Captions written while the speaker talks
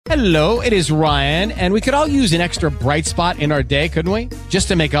Hello, it is Ryan, and we could all use an extra bright spot in our day, couldn't we? Just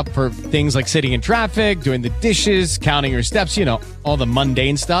to make up for things like sitting in traffic, doing the dishes, counting your steps, all the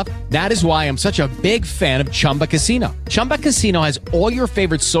mundane stuff. That is why I'm such a big fan of Chumba Casino. Chumba Casino has all your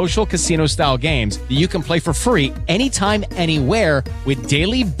favorite social casino-style games that you can play for free anytime, anywhere with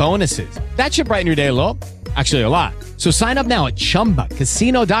daily bonuses. That should brighten your day a little. Actually, a lot. So sign up now at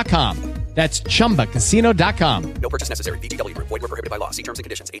ChumbaCasino.com. That's ChumbaCasino.com. No purchase necessary. VGW Group. Void where prohibited by law. See terms and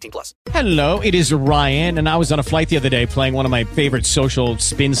conditions. 18+. Hello, it is Ryan, and I was on a flight the other day playing one of my favorite social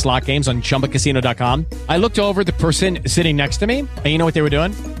spin slot games on ChumbaCasino.com. I looked over at the person sitting next to me, and you know what they were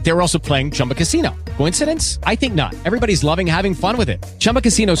doing? They were also playing Chumba Casino. Coincidence? I think not. Everybody's loving having fun with it. Chumba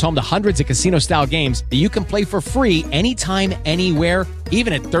Casino is home to hundreds of casino-style games that you can play for free anytime, anywhere,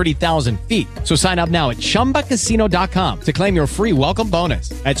 even at 30,000 feet. So sign up now at ChumbaCasino.com to claim your free welcome bonus.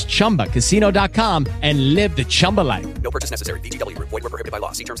 That's ChumbaCasino.com and live the Chumba life. No purchase necessary. VGW Group. Void where prohibited by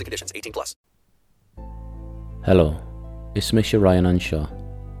law. See terms and conditions. 18+. Hello, it's me Ryan Anshaw.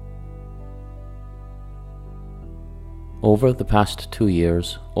 Over the past 2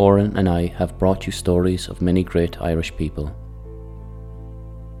 years, Oren and I have brought you stories of many great Irish people.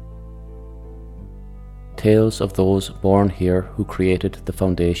 Tales of those born here who created the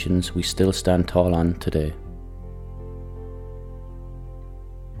foundations we still stand tall on today.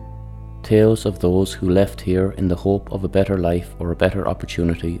 Tales of those who left here in the hope of a better life or a better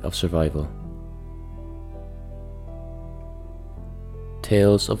opportunity of survival.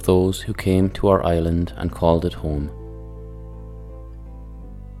 Tales of those who came to our island and called it home.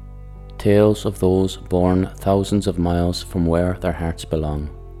 Tales of those born thousands of miles from where their hearts belong.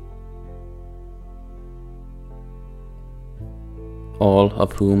 All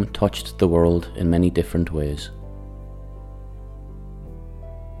of whom touched the world in many different ways.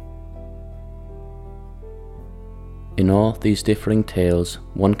 In all these differing tales,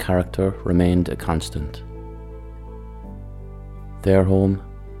 one character remained a constant. Their home,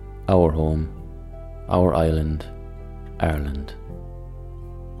 our island, Ireland.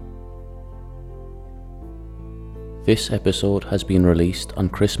 This episode has been released on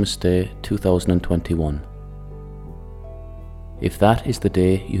Christmas Day 2021. If that is the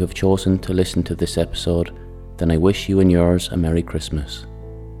day you have chosen to listen to this episode, then I wish you and yours a Merry Christmas.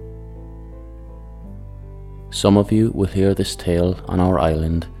 Some of you will hear this tale on our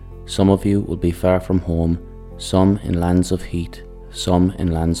island, some of you will be far from home, some in lands of heat, some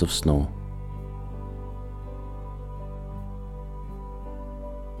in lands of snow.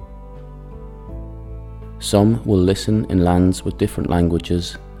 Some will listen in lands with different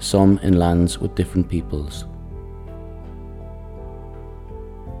languages, some in lands with different peoples.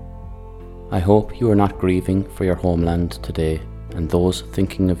 I hope you are not grieving for your homeland today and those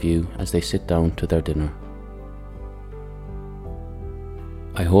thinking of you as they sit down to their dinner.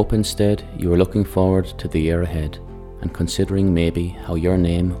 I hope instead you are looking forward to the year ahead and considering maybe how your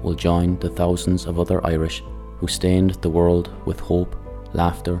name will join the thousands of other Irish who stained the world with hope,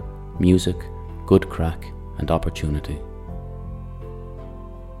 laughter, music, good crack and opportunity.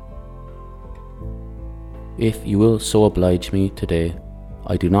 If you will so oblige me today,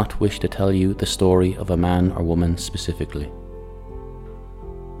 I do not wish to tell you the story of a man or woman specifically.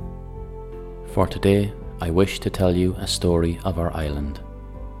 For today, I wish to tell you a story of our island.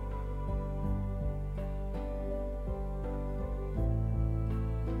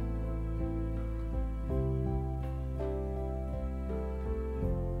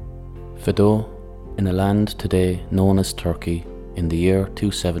 Fado, in a land today known as Turkey, in the year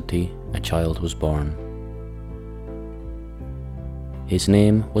 270, a child was born. His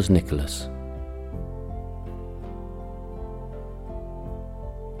name was Nicholas.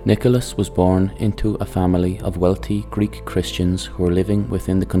 Nicholas was born into a family of wealthy Greek Christians who were living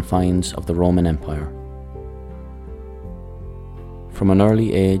within the confines of the Roman Empire. From an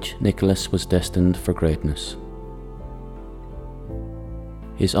early age, Nicholas was destined for greatness.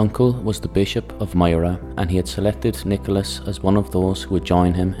 His uncle was the Bishop of Myra, and he had selected Nicholas as one of those who would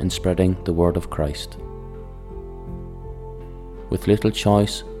join him in spreading the word of Christ. With little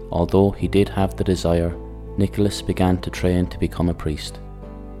choice, although he did have the desire, Nicholas began to train to become a priest.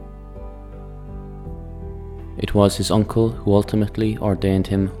 It was his uncle who ultimately ordained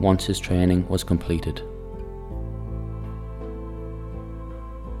him once his training was completed.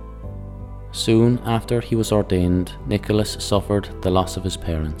 Soon after he was ordained, Nicholas suffered the loss of his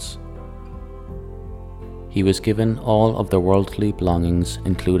parents. He was given all of their worldly belongings,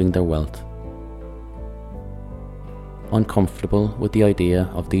 including their wealth. Uncomfortable with the idea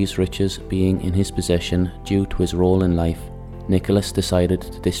of these riches being in his possession due to his role in life, Nicholas decided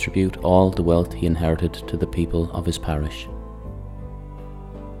to distribute all the wealth he inherited to the people of his parish.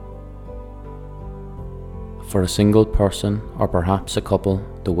 For a single person, or perhaps a couple,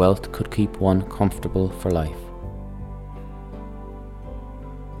 the wealth could keep one comfortable for life.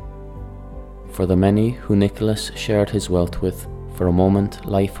 For the many who Nicholas shared his wealth with, for a moment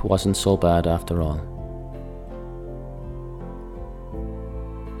life wasn't so bad after all.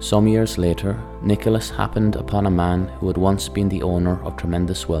 Some years later, Nicholas happened upon a man who had once been the owner of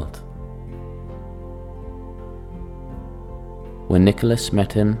tremendous wealth. When Nicholas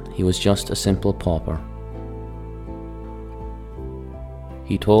met him, he was just a simple pauper.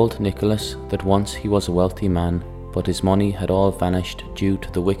 He told Nicholas that once he was a wealthy man, but his money had all vanished due to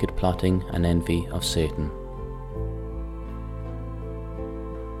the wicked plotting and envy of Satan.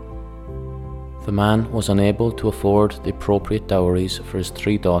 The man was unable to afford the appropriate dowries for his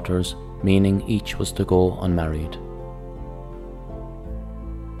 3 daughters, meaning each was to go unmarried.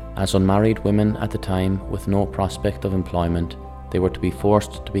 As unmarried women at the time with no prospect of employment, they were to be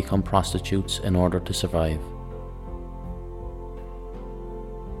forced to become prostitutes in order to survive.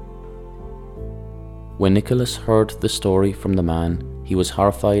 When Nicholas heard the story from the man, he was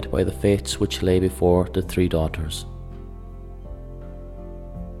horrified by the fates which lay before the 3 daughters.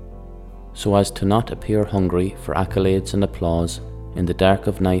 So as to not appear hungry for accolades and applause, in the dark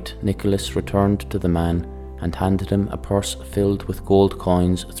of night Nicholas returned to the man and handed him a purse filled with gold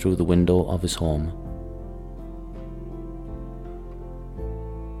coins through the window of his home.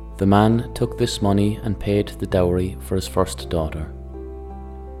 The man took this money and paid the dowry for his first daughter.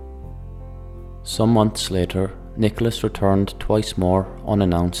 Some months later, Nicholas returned twice more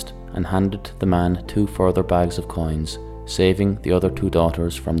unannounced and handed the man 2 further bags of coins, saving the other 2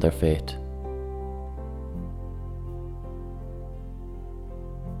 daughters from their fate.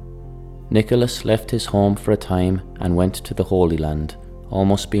 Nicholas left his home for a time and went to the Holy Land,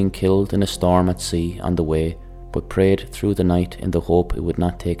 almost being killed in a storm at sea on the way, but prayed through the night in the hope it would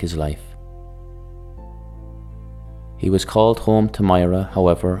not take his life. He was called home to Myra,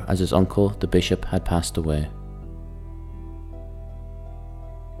 however, as his uncle, the bishop, had passed away.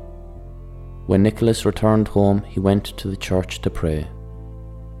 When Nicholas returned home, he went to the church to pray.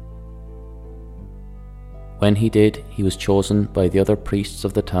 When he did, he was chosen by the other priests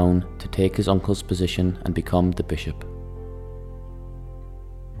of the town to take his uncle's position and become the bishop.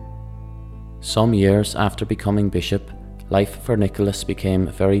 Some years after becoming bishop, life for Nicholas became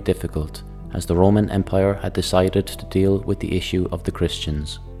very difficult, as the Roman Empire had decided to deal with the issue of the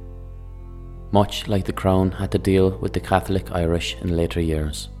Christians, much like the Crown had to deal with the Catholic Irish in later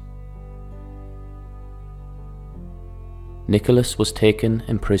years. Nicholas was taken,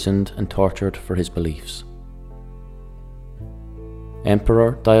 imprisoned and tortured for his beliefs.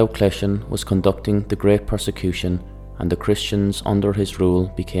 Emperor Diocletian was conducting the great persecution, and the Christians under his rule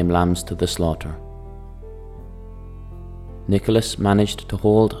became lambs to the slaughter. Nicholas managed to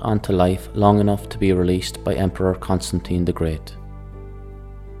hold on to life long enough to be released by Emperor Constantine the Great.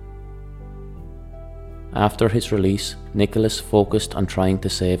 After his release, Nicholas focused on trying to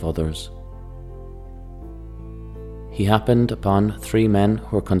save others. He happened upon 3 men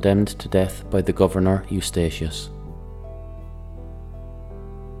who were condemned to death by the governor Eustachius.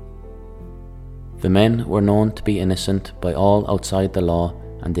 The men were known to be innocent by all outside the law,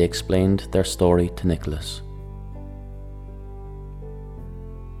 and they explained their story to Nicholas.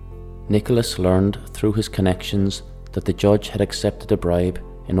 Nicholas learned through his connections that the judge had accepted a bribe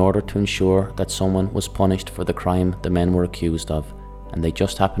in order to ensure that someone was punished for the crime the men were accused of, and they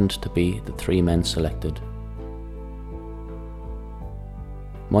just happened to be the 3 men selected.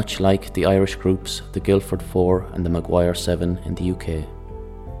 Much like the Irish groups, the Guildford Four and the Maguire Seven in the UK.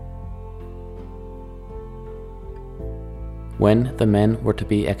 When the men were to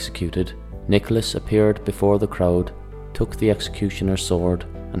be executed, Nicholas appeared before the crowd, took the executioner's sword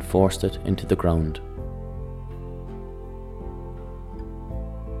and forced it into the ground.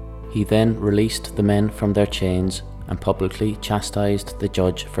 He then released the men from their chains and publicly chastised the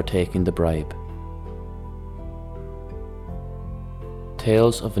judge for taking the bribe.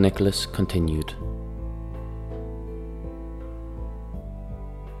 Tales of Nicholas continued.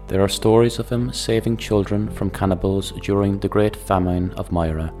 There are stories of him saving children from cannibals during the Great Famine of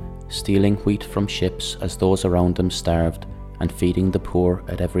Myra, stealing wheat from ships as those around him starved, and feeding the poor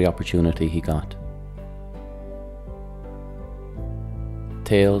at every opportunity he got.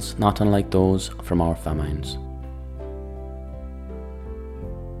 Tales not unlike those from our famines.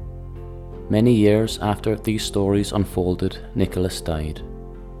 Many years after these stories unfolded, Nicholas died.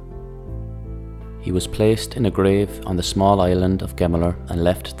 He was placed in a grave on the small island of Gemmeler and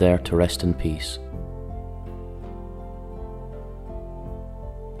left there to rest in peace.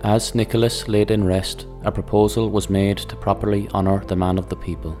 As Nicholas laid in rest, a proposal was made to properly honour the man of the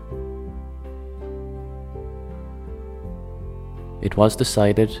people. it was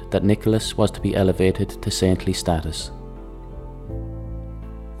decided that Nicholas was to be elevated to saintly status.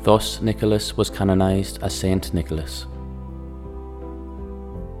 Thus, Nicholas was canonized as Saint Nicholas.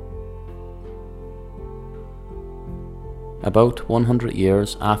 About 100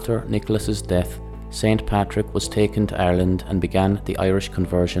 years after Nicholas's death, Saint Patrick was taken to Ireland and began the Irish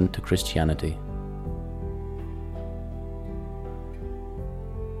conversion to Christianity.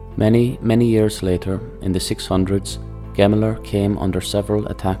 Many years later, in the 600s, Gemmler came under several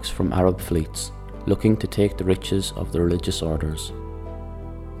attacks from Arab fleets, looking to take the riches of the religious orders,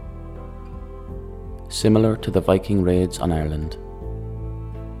 similar to the Viking raids on Ireland.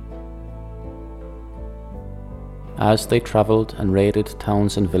 As they travelled and raided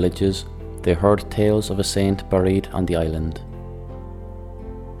towns and villages, they heard tales of a saint buried on the island.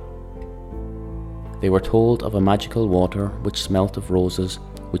 They were told of a magical water which smelt of roses,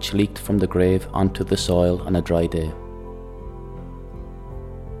 which leaked from the grave onto the soil on a dry day.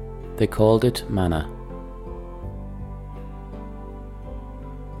 They called it manna.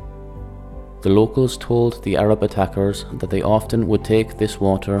 The locals told the Arab attackers that they often would take this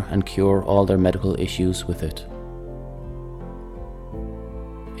water and cure all their medical issues with it.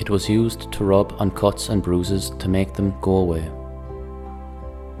 It was used to rub on cuts and bruises to make them go away.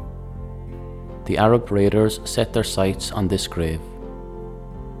 The Arab raiders set their sights on this grave.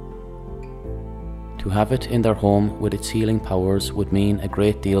 To have it in their home with its healing powers would mean a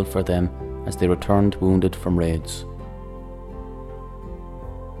great deal for them as they returned wounded from raids.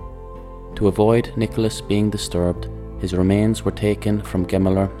 To avoid Nicholas being disturbed, his remains were taken from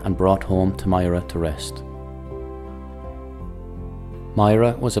Gemmler and brought home to Myra to rest.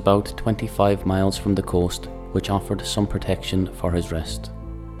 Myra was about 25 miles from the coast, which offered some protection for his rest.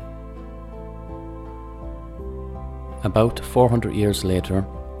 About 400 years later,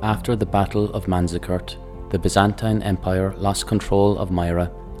 after the Battle of Manzikert, the Byzantine Empire lost control of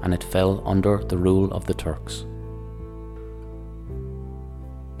Myra and it fell under the rule of the Turks.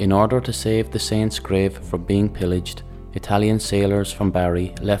 In order to save the saint's grave from being pillaged, Italian sailors from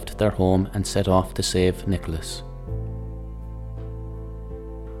Bari left their home and set off to save Nicholas.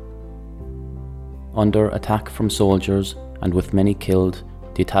 Under attack from soldiers and with many killed,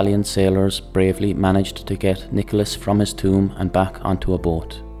 the Italian sailors bravely managed to get Nicholas from his tomb and back onto a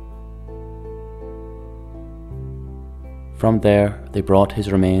boat. From there, they brought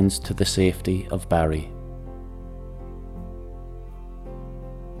his remains to the safety of Bari.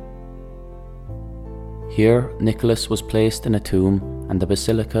 Here, Nicholas was placed in a tomb, and the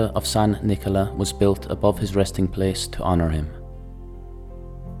Basilica of San Nicola was built above his resting place to honour him.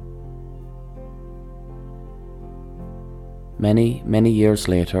 Many years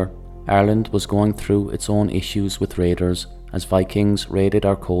later, Ireland was going through its own issues with raiders as Vikings raided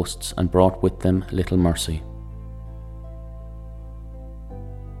our coasts and brought with them little mercy.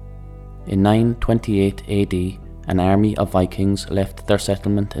 In 928 AD, an army of Vikings left their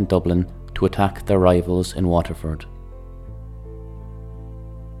settlement in Dublin to attack their rivals in Waterford.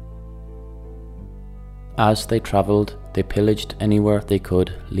 As they travelled, they pillaged anywhere they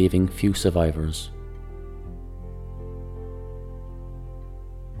could, leaving few survivors.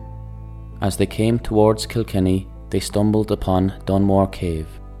 As they came towards Kilkenny, they stumbled upon Dunmore Cave.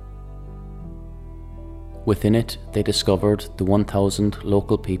 Within it, they discovered the 1,000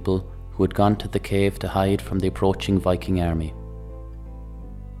 local people who had gone to the cave to hide from the approaching Viking army.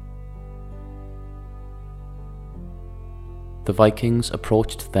 The Vikings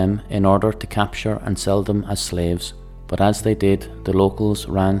approached them in order to capture and sell them as slaves, but as they did, the locals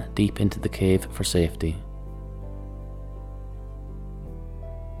ran deep into the cave for safety.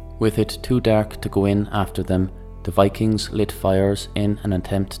 With it too dark to go in after them, the Vikings lit fires in an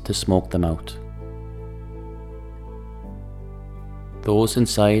attempt to smoke them out. Those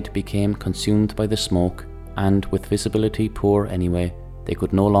inside became consumed by the smoke, and with visibility poor anyway, they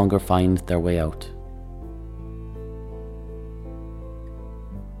could no longer find their way out.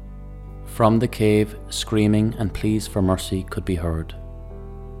 From the cave, screaming and pleas for mercy could be heard.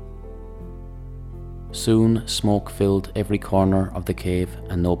 Soon, smoke filled every corner of the cave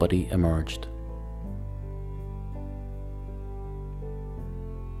and nobody emerged.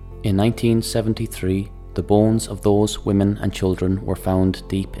 In 1973, the bones of those women and children were found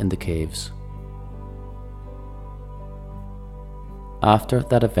deep in the caves. After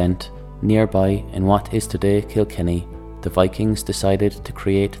that event, nearby in what is today Kilkenny, the Vikings decided to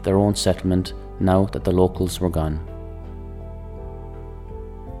create their own settlement now that the locals were gone.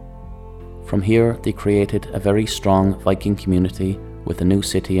 From here, they created a very strong Viking community with a new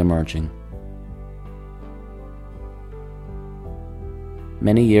city emerging.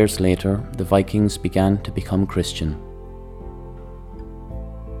 Many years later, the Vikings began to become Christian.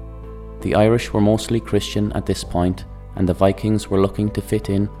 The Irish were mostly Christian at this point, and the Vikings were looking to fit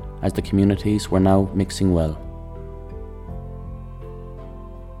in as the communities were now mixing well.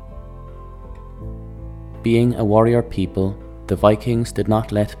 Being a warrior people, the Vikings did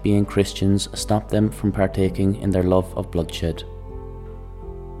not let being Christians stop them from partaking in their love of bloodshed.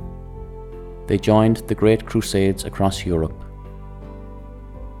 They joined the Great Crusades across Europe.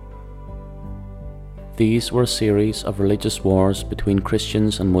 These were a series of religious wars between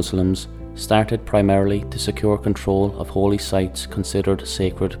Christians and Muslims, started primarily to secure control of holy sites considered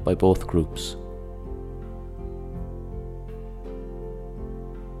sacred by both groups.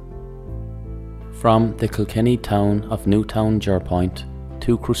 From the Kilkenny town of Newtown-Jerpoint,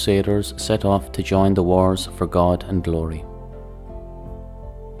 2 crusaders set off to join the wars for God and glory.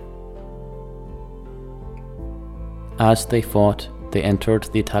 As they fought, they entered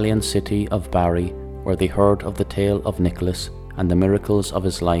the Italian city of Bari, where they heard of the tale of Nicholas and the miracles of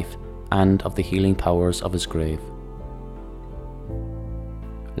his life and of the healing powers of his grave.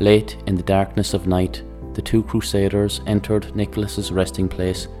 Late in the darkness of night, the 2 crusaders entered Nicholas's resting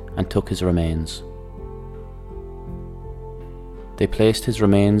place and took his remains. They placed his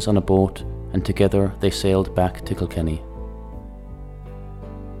remains on a boat, and together they sailed back to Kilkenny.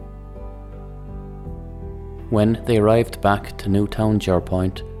 When they arrived back to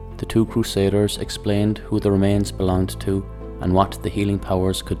Newtown-Jerpoint, the 2 crusaders explained who the remains belonged to and what the healing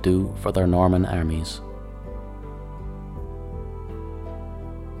powers could do for their Norman armies.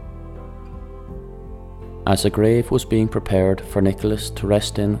 As a grave was being prepared for Nicholas to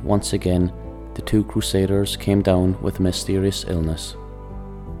rest in once again, the 2 crusaders came down with a mysterious illness.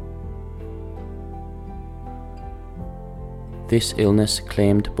 This illness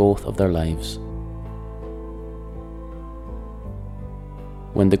claimed both of their lives.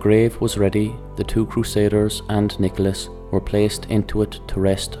 When the grave was ready, the 2 crusaders and Nicholas were placed into it to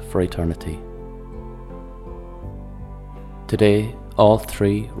rest for eternity. Today, all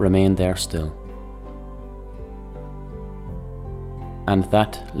 3 remain there still. And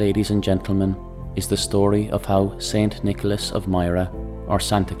that, ladies and gentlemen, is the story of how Saint Nicholas of Myra, or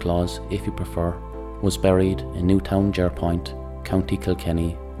Santa Claus if you prefer, was buried in Newtown-Jerpoint, County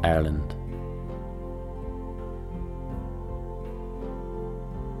Kilkenny, Ireland.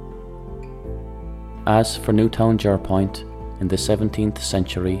 As for Newtown-Jerpoint, in the 17th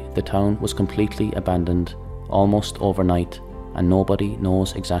century the town was completely abandoned, almost overnight, and nobody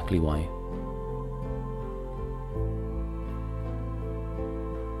knows exactly why.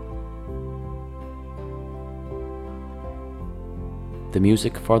 The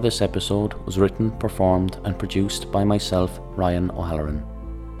music for this episode was written, performed and produced by myself, Ryan O'Halloran.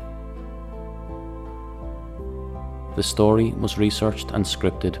 The story was researched and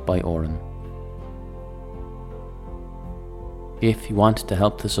scripted by Oren. If you want to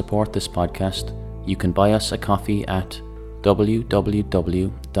help to support this podcast, you can buy us a coffee at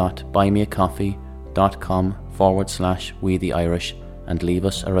www.buymeacoffee.com/WeTheIrish and leave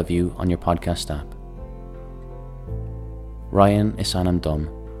us a review on your podcast app. Ryan is anam dum.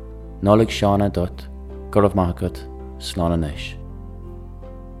 Nolig Shauna dut, Gurav Mahakut, Slananesh.